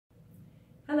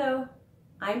Hello,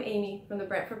 I'm Amy from the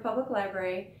Brantford Public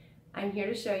Library. I'm here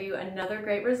to show you another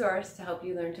great resource to help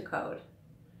you learn to code.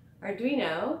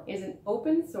 Arduino is an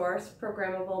open source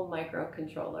programmable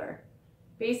microcontroller.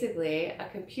 Basically, a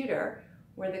computer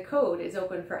where the code is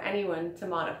open for anyone to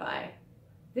modify.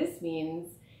 This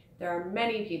means there are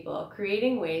many people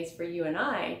creating ways for you and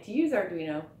I to use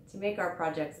Arduino to make our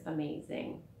projects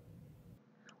amazing.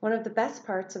 One of the best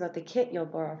parts about the kit you'll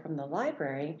borrow from the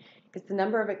library is the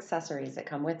number of accessories that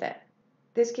come with it.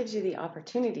 This gives you the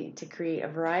opportunity to create a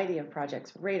variety of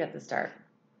projects right at the start.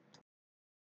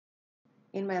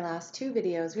 In my last two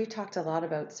videos, we've talked a lot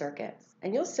about circuits,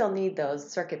 and you'll still need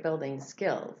those circuit building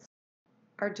skills.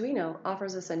 Arduino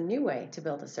offers us a new way to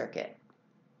build a circuit.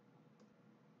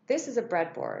 This is a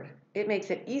breadboard. It makes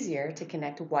it easier to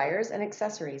connect wires and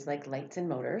accessories like lights and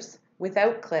motors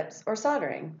without clips or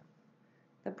soldering.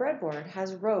 The breadboard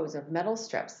has rows of metal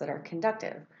strips that are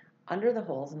conductive under the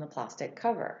holes in the plastic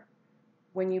cover.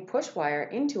 When you push wire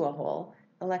into a hole,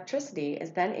 electricity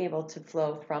is then able to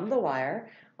flow from the wire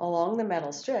along the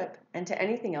metal strip and to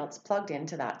anything else plugged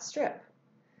into that strip.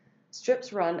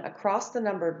 Strips run across the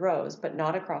numbered rows but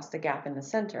not across the gap in the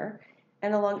center,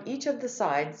 and along each of the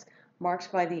sides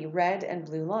marked by the red and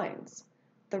blue lines.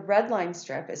 The red line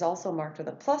strip is also marked with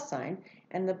a plus sign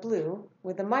and the blue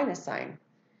with a minus sign.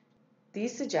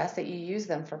 These suggest that you use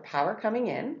them for power coming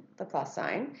in, the plus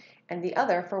sign, and the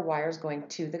other for wires going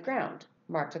to the ground,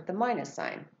 marked with the minus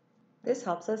sign. This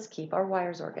helps us keep our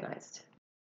wires organized.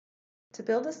 To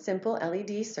build a simple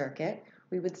LED circuit,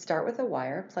 we would start with a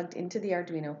wire plugged into the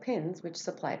Arduino pins which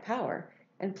supply power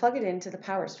and plug it into the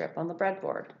power strip on the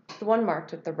breadboard, the one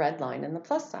marked with the red line and the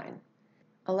plus sign.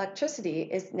 Electricity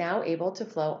is now able to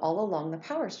flow all along the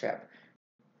power strip.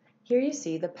 Here you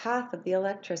see the path of the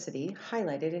electricity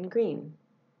highlighted in green.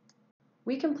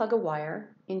 We can plug a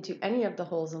wire into any of the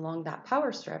holes along that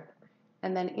power strip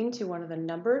and then into one of the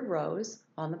numbered rows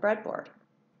on the breadboard.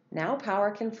 Now power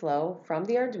can flow from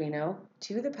the Arduino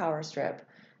to the power strip,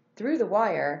 through the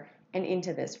wire, and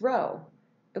into this row.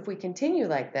 If we continue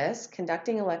like this,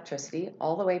 conducting electricity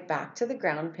all the way back to the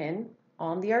ground pin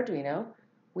on the Arduino,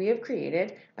 we have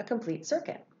created a complete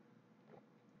circuit.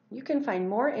 You can find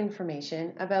more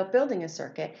information about building a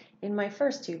circuit in my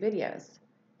first two videos.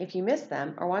 If you missed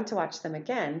them or want to watch them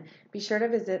again, be sure to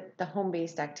visit the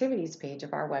home-based activities page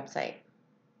of our website.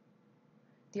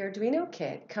 The Arduino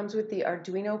kit comes with the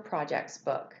Arduino Projects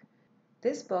book.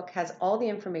 This book has all the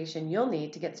information you'll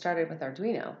need to get started with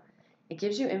Arduino. It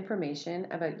gives you information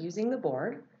about using the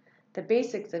board, the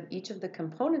basics of each of the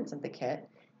components of the kit,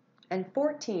 and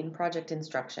 14 project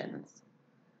instructions.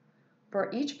 For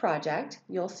each project,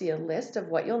 you'll see a list of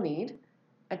what you'll need,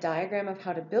 a diagram of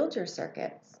how to build your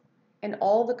circuits, and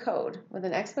all the code with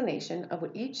an explanation of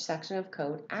what each section of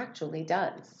code actually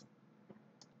does.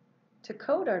 To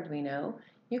code Arduino,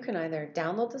 you can either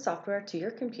download the software to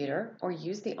your computer or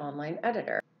use the online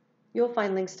editor. You'll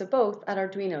find links to both at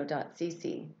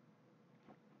arduino.cc.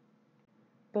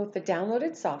 Both the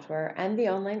downloaded software and the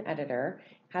online editor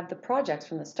have the projects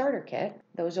from the starter kit,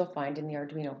 those you'll find in the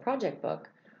Arduino project book,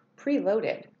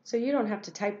 preloaded, so you don't have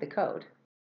to type the code.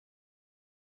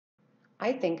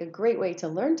 I think a great way to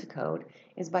learn to code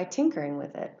is by tinkering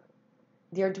with it.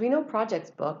 The Arduino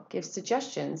Projects book gives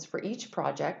suggestions for each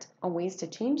project on ways to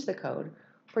change the code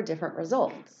for different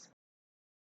results.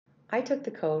 I took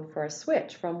the code for a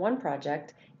switch from one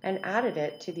project and added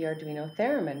it to the Arduino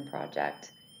Theremin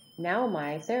project. Now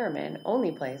my theremin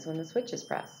only plays when the switch is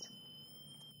pressed.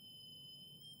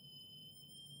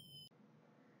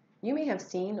 You may have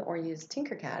seen or used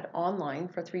Tinkercad online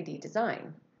for 3D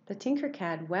design. The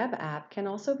Tinkercad web app can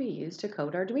also be used to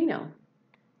code Arduino.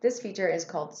 This feature is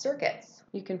called Circuits.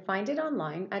 You can find it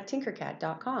online at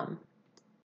tinkercad.com.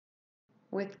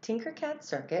 With Tinkercad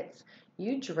Circuits,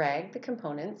 you drag the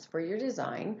components for your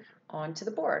design onto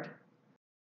the board.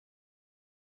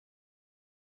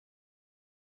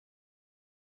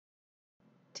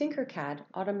 Tinkercad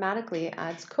automatically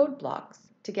adds code blocks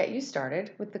to get you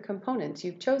started with the components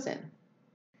you've chosen.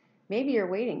 Maybe you're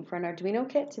waiting for an Arduino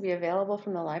kit to be available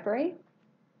from the library?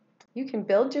 You can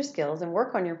build your skills and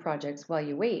work on your projects while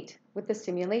you wait with the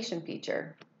simulation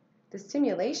feature. The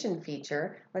simulation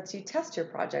feature lets you test your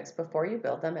projects before you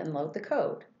build them and load the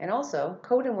code, and also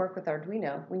code and work with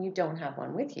Arduino when you don't have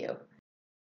one with you.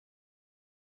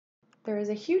 There is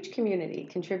a huge community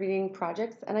contributing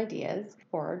projects and ideas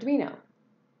for Arduino.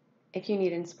 If you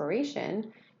need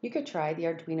inspiration, you could try the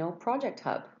Arduino Project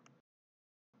Hub.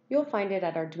 You'll find it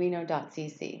at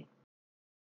arduino.cc.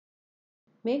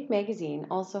 Make Magazine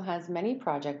also has many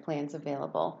project plans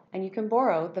available, and you can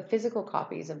borrow the physical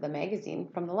copies of the magazine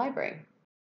from the library.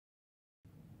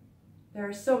 There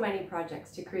are so many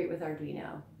projects to create with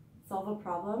Arduino. Solve a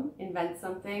problem, invent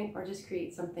something, or just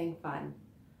create something fun.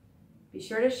 Be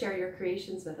sure to share your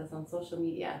creations with us on social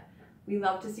media. We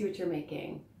love to see what you're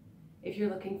making. If you're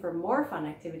looking for more fun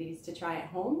activities to try at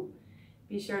home,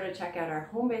 be sure to check out our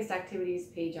home-based activities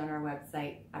page on our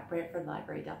website at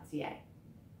brantfordlibrary.ca.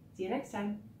 See you next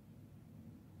time.